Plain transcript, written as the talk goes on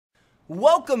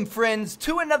Welcome, friends,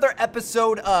 to another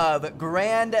episode of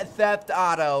Grand Theft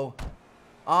Auto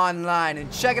Online. And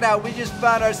check it out, we just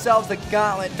found ourselves a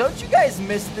gauntlet. Don't you guys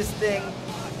miss this thing?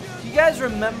 Do you guys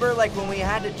remember, like, when we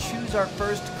had to choose our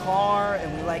first car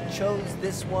and we, like, chose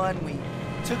this one? We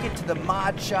took it to the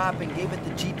mod shop and gave it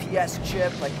the GPS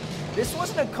chip. Like, this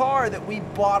wasn't a car that we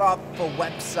bought off a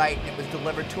website and it was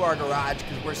delivered to our garage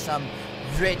because we're some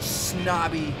rich,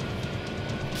 snobby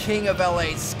King of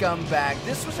LA scumbag.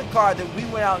 This was a car that we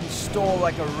went out and stole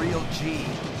like a real G.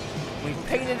 We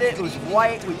painted it, it was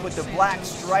white, we put the black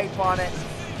stripe on it,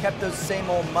 kept those same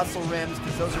old muscle rims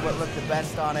because those are what look the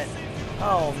best on it.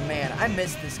 Oh man, I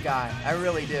miss this guy, I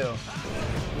really do.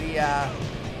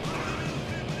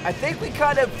 I think we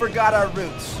kind of forgot our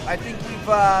roots. I think we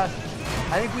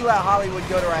let Hollywood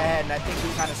go to our head, and I think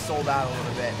we kind of sold out a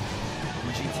little bit in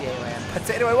GTA land. But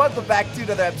anyway, welcome back to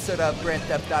another episode of Grand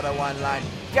Theft Auto Online.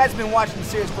 You guys have been watching the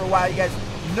series for a while. You guys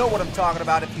know what I'm talking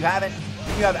about. If you haven't,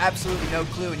 then you have absolutely no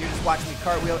clue, and you're just watching me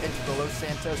cartwheel into the Los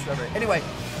Santos River. Anyway,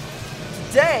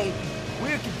 today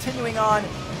we are continuing on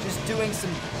just doing some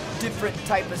different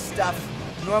type of stuff.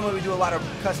 Normally we do a lot of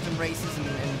custom races, and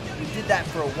we did that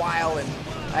for a while, and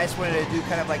I just wanted to do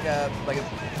kind of like a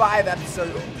 5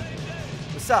 episode.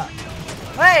 What's up?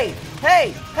 Hey!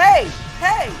 Hey! Hey!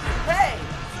 Hey! Hey!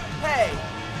 Hey!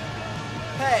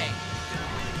 Hey!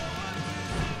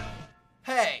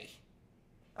 Hey!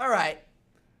 Alright.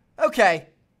 Okay.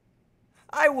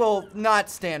 I will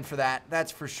not stand for that,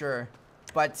 that's for sure.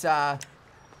 But,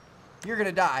 you're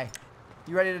gonna die.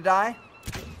 You ready to die?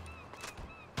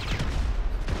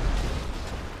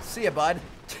 See ya, bud.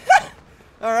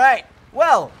 Alright.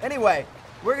 Well, anyway,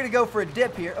 we're gonna go for a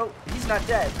dip here. Oh, he's not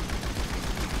dead.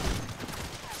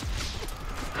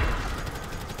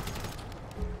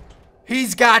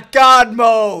 He's got God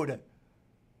mode!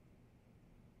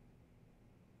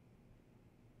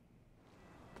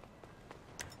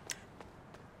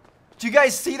 Did you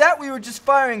guys see that? We were just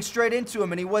firing straight into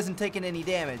him and he wasn't taking any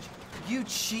damage. You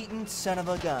cheating son of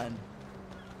a gun.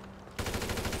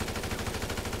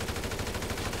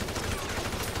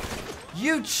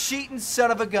 You cheating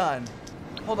son of a gun.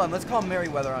 Hold on, let's call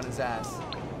Merryweather on his ass.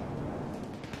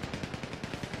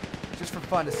 Just for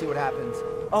fun to see what happens.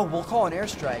 Oh, we'll call an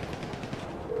airstrike.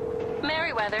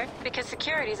 Merryweather, because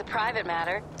security is a private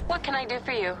matter, what can I do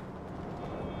for you?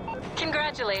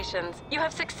 Congratulations, you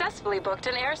have successfully booked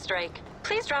an airstrike.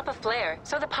 Please drop a flare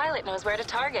so the pilot knows where to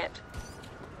target.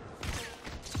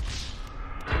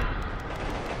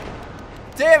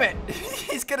 Damn it!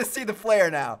 He's gonna see the flare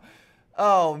now.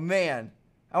 Oh man.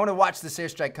 I want to watch this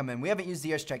airstrike come in. We haven't used the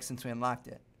airstrike since we unlocked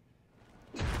it.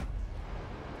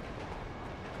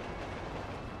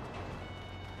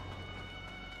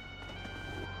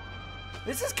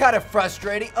 This is kind of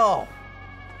frustrating. Oh.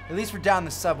 At least we're down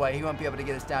the subway. He won't be able to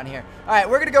get us down here. Alright,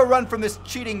 we're gonna go run from this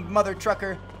cheating mother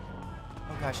trucker.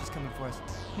 Oh gosh, he's coming for us.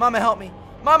 Mama help me.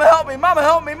 Mama help me. Mama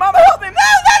help me. Mama help me. No,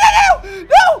 no, no, no!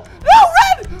 No! No!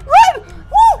 Run! Run!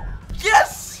 Woo!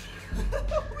 Yes!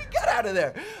 We got out of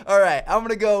there. Alright, I'm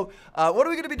gonna go. What are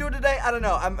we gonna be doing today? I don't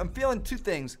know. I'm feeling two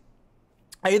things.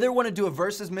 I either want to do a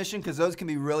versus mission because those can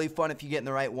be really fun if you get in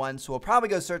the right one. So we'll probably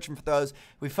go searching for those.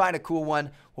 If we find a cool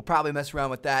one, we'll probably mess around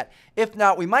with that. If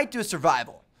not, we might do a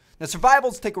survival. Now,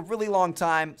 survivals take a really long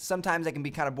time. Sometimes they can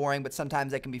be kind of boring, but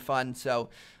sometimes they can be fun. So,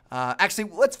 actually,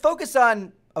 let's focus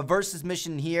on a versus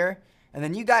mission here. And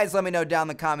then you guys let me know down in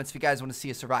the comments if you guys want to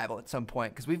see a survival at some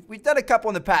point. Because we've done a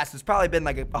couple in the past. It's probably been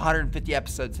like 150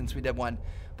 episodes since we did one.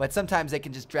 But sometimes they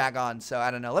can just drag on. So, I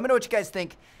don't know. Let me know what you guys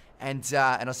think. And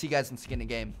I'll see you guys once you get in the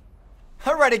game.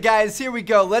 Alrighty, guys. Here we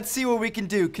go. Let's see what we can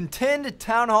do. Contend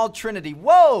Town Hall Trinity.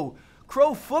 Whoa!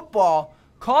 Crow football.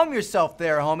 Calm yourself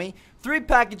there, homie. 3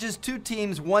 packages, 2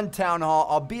 teams, 1 town hall.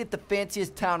 I'll be at the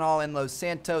fanciest town hall in Los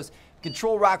Santos. You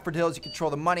control Rockford Hills, you control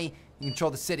the money, you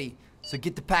control the city. So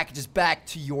get the packages back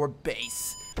to your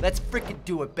base. Let's freaking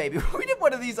do it, baby. We did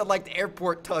one of these on like the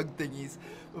airport tug thingies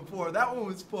before. That one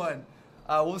was fun.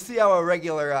 We'll see how a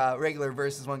regular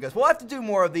versus one goes. We'll have to do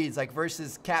more of these, like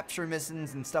versus capture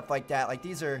missions and stuff like that. Like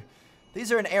these are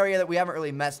an area that we haven't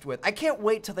really messed with. I can't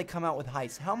wait till they come out with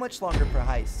heists. How much longer for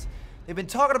heists? They've been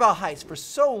talking about heists for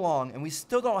so long, and we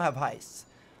still don't have heists.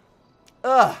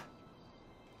 Ugh.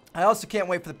 I also can't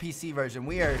wait for the PC version.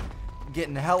 We are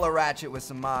getting hella ratchet with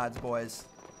some mods, boys.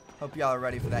 Hope y'all are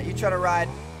ready for that. You try to ride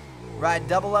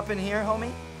double up in here,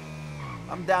 homie?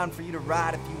 I'm down for you to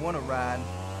ride if you want to ride.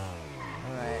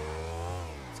 Alright.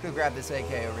 Let's go grab this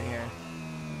AK over here.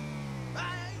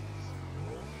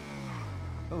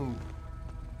 Ooh.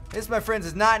 This, my friends,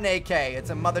 is not an AK. It's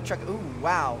a mother truck. Ooh,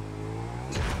 wow.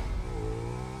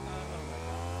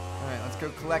 Alright, let's go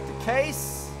collect a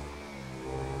case.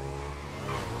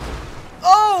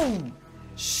 Oh!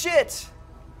 Shit!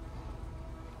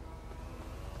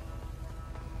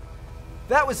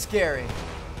 That was scary.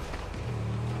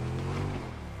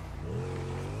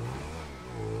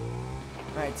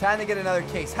 Alright, time to get another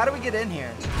case. How do we get in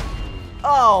here?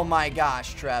 Oh my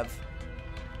gosh, Trev.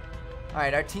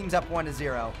 Alright, our team's up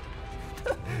 1-0.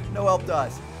 No help to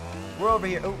us. We're over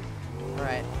here. Oh,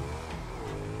 alright.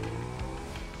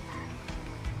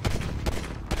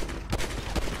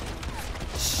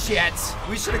 Shit.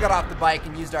 We should have got off the bike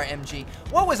and used our MG.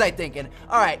 What was I thinking?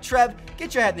 Alright, Trev,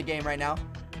 get your head in the game right now.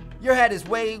 Your head is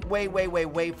way, way, way, way,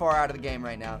 way far out of the game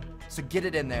right now. So get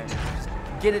it in there. Just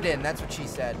get it in. That's what she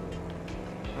said.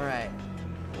 Alright.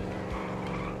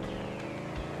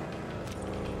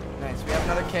 Nice. We have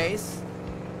another case.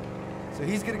 So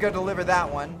he's going to go deliver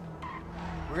that one.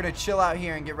 We're going to chill out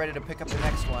here and get ready to pick up the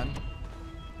next one.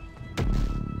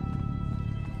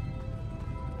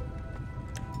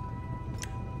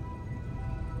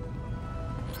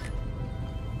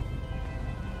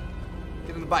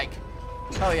 Get on the bike.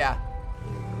 Oh yeah.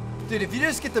 Dude, if you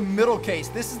just get the middle case,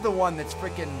 this is the one that's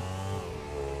freaking...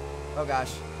 Oh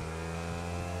gosh.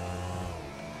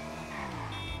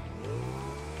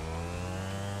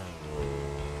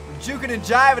 We're juking and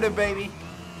jiving him, baby.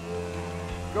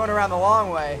 Going around the long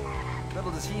way.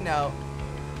 Little does he know,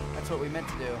 that's what we meant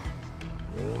to do.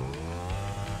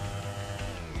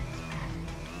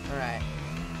 Alright.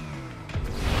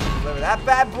 Deliver that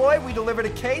bad boy. We delivered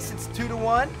a case. It's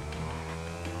 2-1.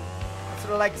 That's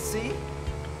what I like to see.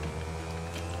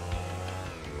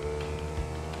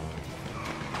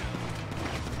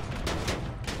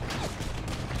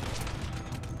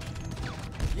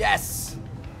 Yes!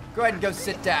 Go ahead and go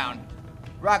sit down.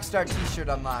 Rockstar t-shirt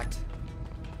unlocked.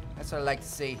 That's what I like to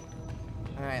see.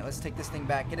 Alright, let's take this thing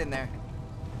back. Get in there.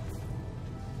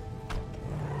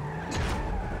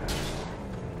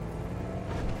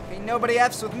 Ain't nobody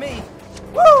F's with me.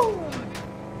 Woo!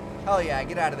 Hell yeah,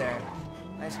 get out of there.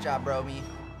 Nice job,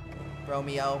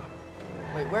 Romeo.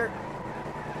 Wait, where?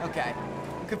 Okay.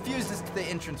 I'm confused as to the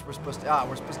entrance we're supposed to...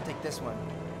 we're supposed to take this one.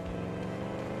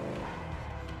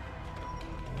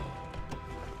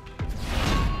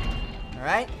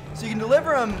 Alright? So you can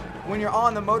deliver them when you're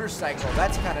on the motorcycle.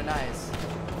 That's kind of nice.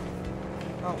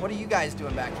 Oh, what are you guys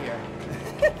doing back here?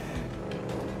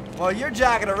 While you're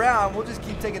jogging around, we'll just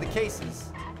keep taking the cases.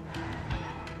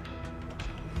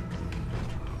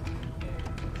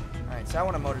 Alright, so I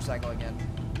want a motorcycle again.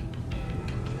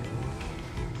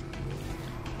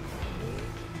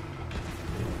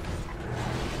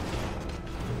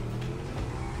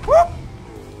 Whoop!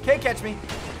 Can't catch me.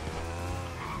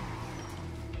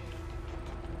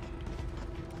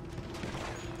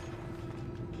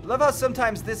 Love how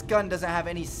sometimes this gun doesn't have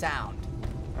any sound.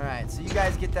 Alright, so you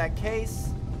guys get that case.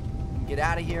 Get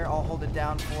out of here. I'll hold it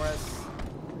down for us.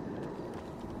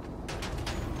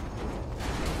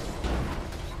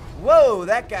 Whoa,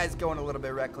 that guy's going a little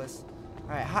bit reckless.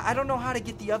 Alright, I don't know how to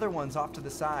get the other ones off to the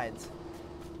sides.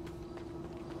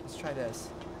 Let's try this.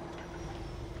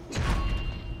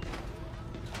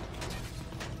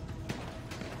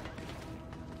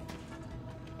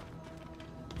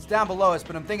 Down below us,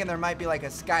 but I'm thinking there might be like a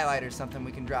skylight or something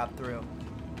we can drop through,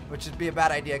 which would be a bad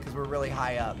idea because we're really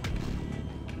high up.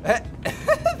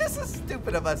 This is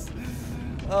stupid of us.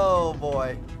 Oh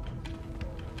boy.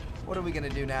 What are we gonna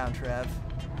do now, Trev?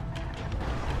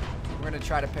 We're gonna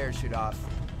try to parachute off.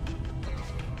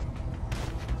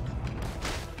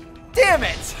 Damn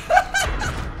it!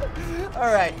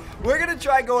 Alright, we're gonna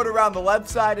try going around the left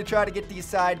side to try to get these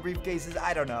side briefcases.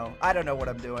 I don't know what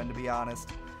I'm doing, to be honest.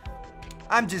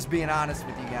 I'm just being honest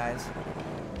with you guys.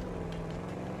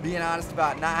 Being honest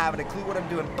about not having a clue what I'm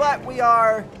doing. But we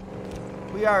are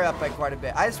up by quite a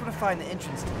bit. I just want to find the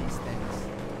entrance to these things.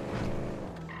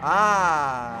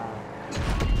 Ah.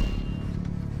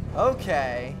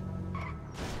 Okay.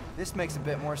 This makes a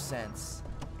bit more sense.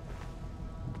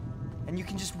 And you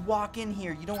can just walk in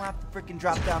here. You don't have to freaking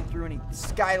drop down through any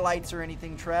skylights or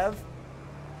anything, Trev.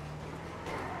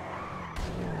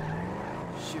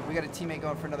 Shoot, we got a teammate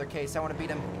going for another case. I want to beat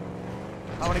him.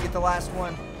 I want to get the last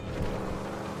one.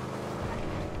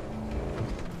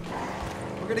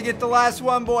 We're going to get the last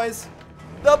one, boys.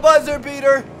 The buzzer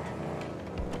beater.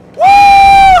 Woo!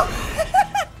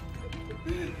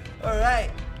 All right.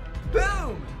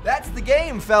 Boom. That's the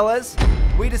game, fellas.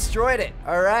 We destroyed it.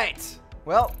 All right.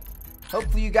 Well,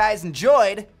 hopefully you guys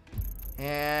enjoyed.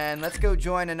 And let's go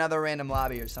join another random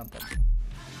lobby or something.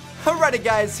 Alrighty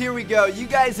guys, here we go. You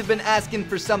guys have been asking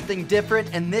for something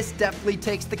different, and this definitely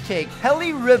takes the cake.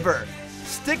 Heli River.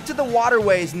 Stick to the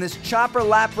waterways in this chopper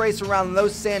lap race around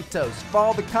Los Santos.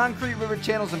 Follow the concrete river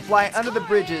channels and fly under the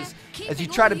bridges as you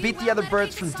try to beat the other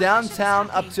birds from downtown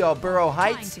up to Alburo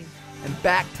Heights and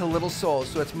back to Little Seoul.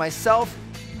 So it's myself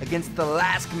against the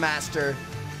Lask Master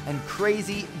and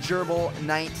Crazy Gerbil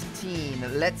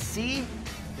 19. Let's see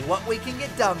what we can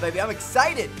get done, baby. I'm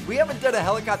excited. We haven't done a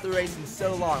helicopter race in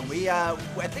so long. I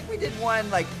think we did one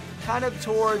like kind of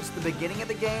towards the beginning of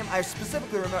the game. I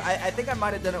specifically remember, I think I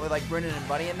might have done it with like Brendan and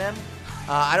Bunny and them.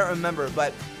 I don't remember,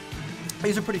 but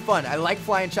these are pretty fun. I like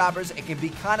flying choppers. It can be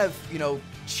kind of, you know,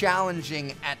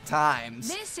 challenging at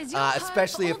times,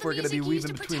 especially if we're going to be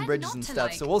weaving between bridges and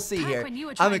stuff. So we'll see here.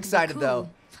 I'm excited though,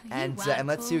 and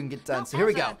let's see what we can get done. So here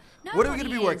we go. What are we going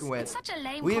to be working with?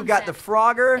 We've got the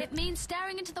Frogger,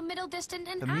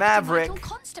 the Maverick,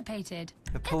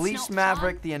 the Police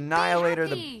Maverick, the Annihilator,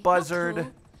 the Buzzard.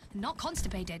 Not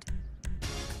constipated.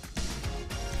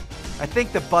 I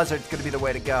think the Buzzard's going to be the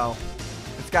way to go.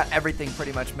 It's got everything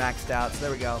pretty much maxed out. So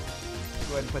there we go.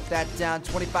 Go ahead and put that down.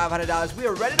 $2,500. We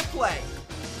are ready to play.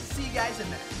 See you guys in a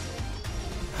minute.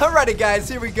 Alrighty, guys.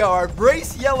 Here we go. Our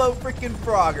Brace Yellow freaking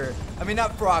Frogger. I mean,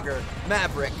 not Frogger.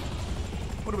 Maverick.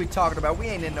 What are we talking about? We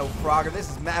ain't in no Frogger. This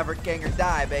is Maverick Gang or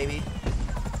Die, baby.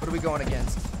 What are we going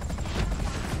against?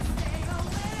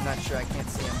 I'm not sure. I can't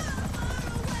see him.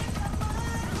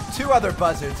 2 other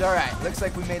Buzzards. Alright. Looks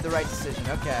like we made the right decision.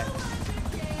 Okay.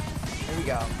 Here we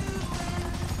go.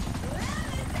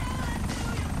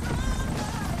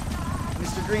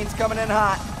 Mr. Green's coming in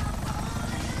hot.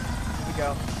 Here we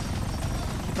go.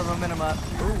 Keep our momentum up.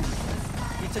 Ooh.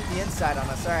 He took the inside on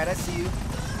us. Alright, I see you.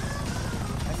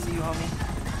 I see you, homie.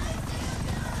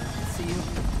 I see you.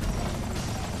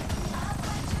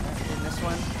 Alright, getting this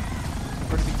one.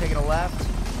 We're going to be taking a left.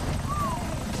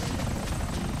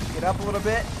 Get up a little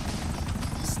bit.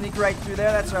 Sneak right through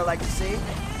there. That's what I like to see.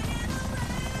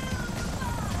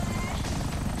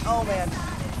 Oh, man.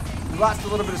 We lost a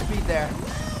little bit of speed there.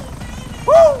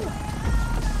 Woo!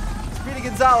 Speedy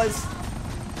Gonzalez.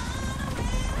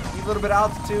 Need a little bit of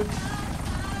altitude.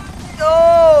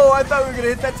 Oh, I thought we were going to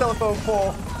hit that telephone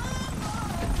pole.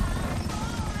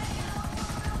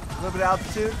 A little bit of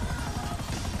altitude.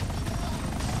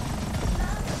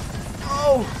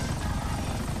 Oh!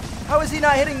 How is he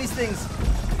not hitting these things?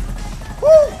 Woo!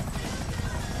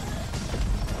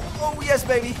 Oh, yes,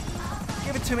 baby.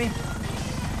 Give it to me.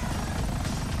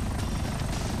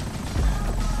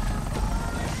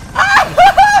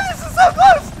 This is so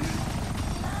close!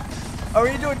 Are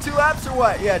we doing 2 laps or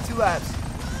what? Yeah, 2 laps.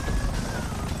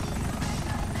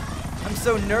 I'm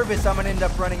so nervous I'm going to end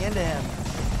up running into him.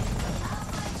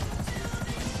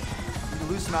 Need to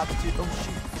lose some altitude. Oh,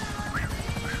 shoot.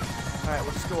 Alright,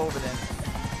 we'll just go over then.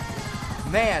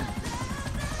 Man.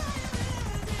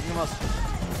 We almost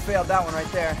failed that one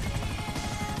right there.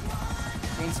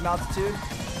 Gain some altitude.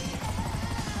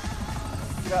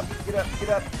 Get up, get up, get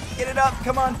up. Get it up,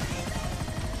 come on.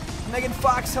 Megan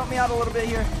Fox, help me out a little bit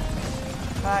here.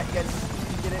 Alright, you guys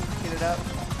get it up.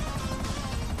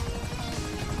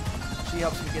 She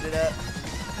helps me get it up.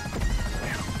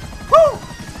 Woo!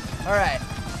 Alright.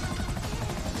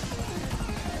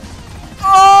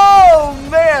 Oh,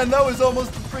 man, that was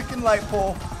almost a freaking light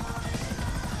pole.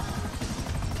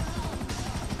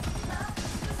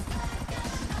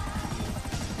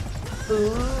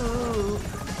 Ooh.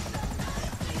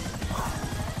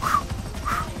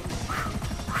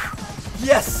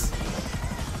 Yes!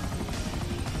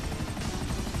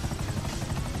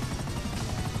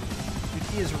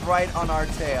 He is right on our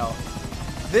tail.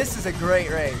 This is a great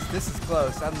race. This is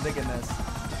close. I'm digging this.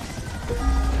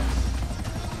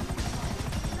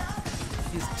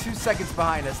 He's 2 seconds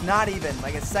behind us. Not even.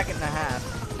 Like a second and a half.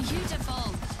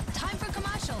 Beautiful. Time for a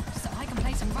commercial so I can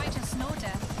play some Righteous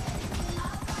Snorter.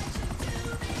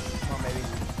 Come on, baby.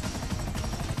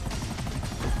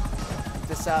 Keep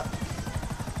this up.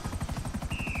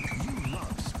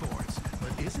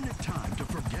 Isn't it time to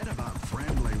forget about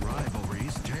friendly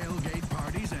rivalries, tailgate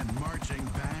parties, and marching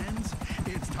bands?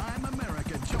 It's time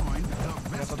America joined the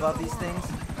best Up above these things.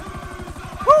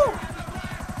 Woo!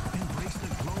 Embrace the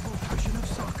global passion of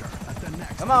soccer at the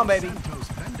next Come on, baby. Santos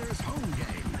Vendors home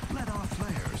game. Let off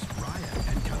flares, riot,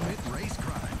 and commit race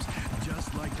crimes,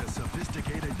 just like the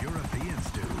sophisticated Europeans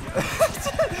do.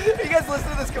 You guys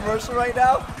listen to this commercial right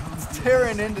now? It's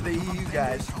tearing into the EU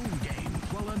guys. Home game.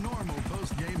 While a normal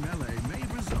post-game melee may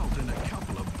result in a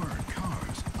couple of burnt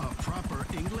cars, a proper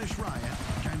English riot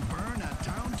can burn a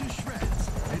town to shreds.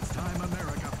 It's time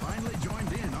America finally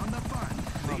joined in on the fun.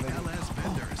 The LS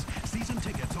Vendors. Season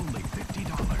tickets only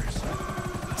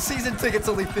 $50. Season tickets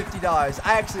only $50.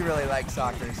 I actually really like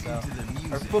soccer, so.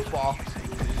 Or football.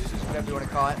 Whatever you want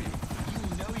to call it.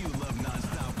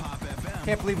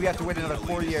 Can't believe we have to wait another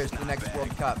 4 years for the next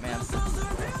World Cup, man.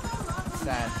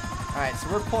 Sad. Alright,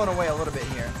 so we're pulling away a little bit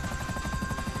here.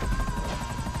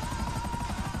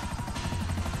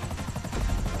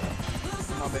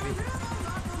 Come on, baby.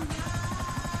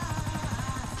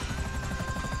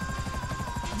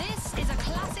 This is a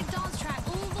classic dance track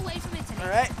all the way from Italy.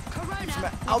 Alright. Corona Some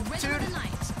with altitude. Rhythm of the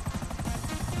Night.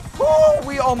 Oh,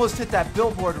 we almost hit that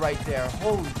billboard right there.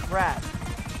 Holy crap.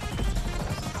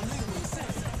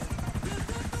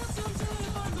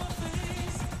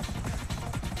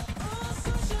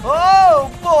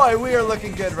 Oh, boy, we are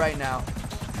looking good right now.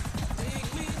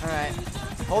 All right.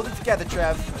 Hold it together,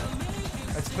 Trev.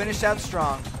 Let's finish out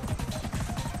strong.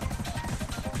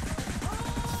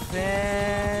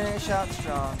 Finish out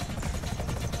strong.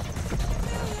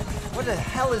 What the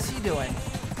hell is he doing?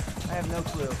 I have no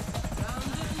clue.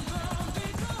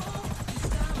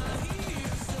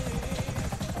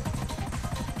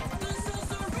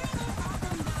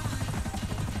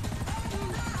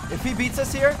 If he beats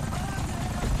us here,